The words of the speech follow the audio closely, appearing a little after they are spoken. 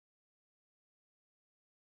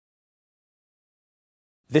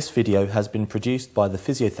This video has been produced by the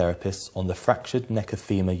physiotherapists on the fractured neck of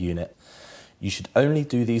femur unit. You should only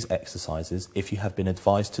do these exercises if you have been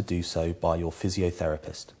advised to do so by your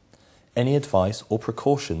physiotherapist. Any advice or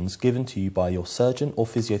precautions given to you by your surgeon or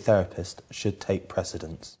physiotherapist should take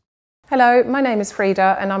precedence. Hello, my name is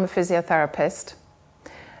Frida and I'm a physiotherapist.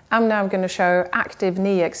 I'm now going to show active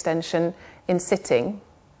knee extension in sitting.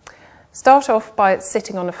 Start off by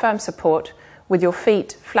sitting on a firm support with your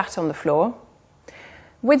feet flat on the floor.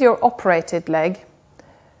 With your operated leg,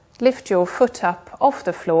 lift your foot up off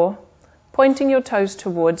the floor, pointing your toes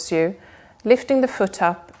towards you, lifting the foot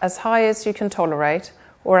up as high as you can tolerate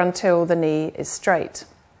or until the knee is straight.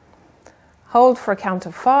 Hold for a count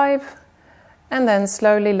of 5 and then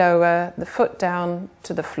slowly lower the foot down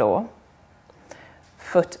to the floor.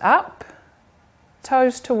 Foot up,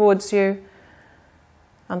 toes towards you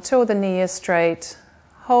until the knee is straight.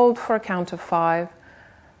 Hold for a count of 5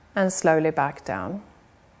 and slowly back down.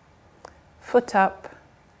 Foot up,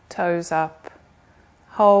 toes up,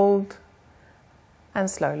 hold and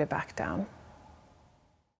slowly back down.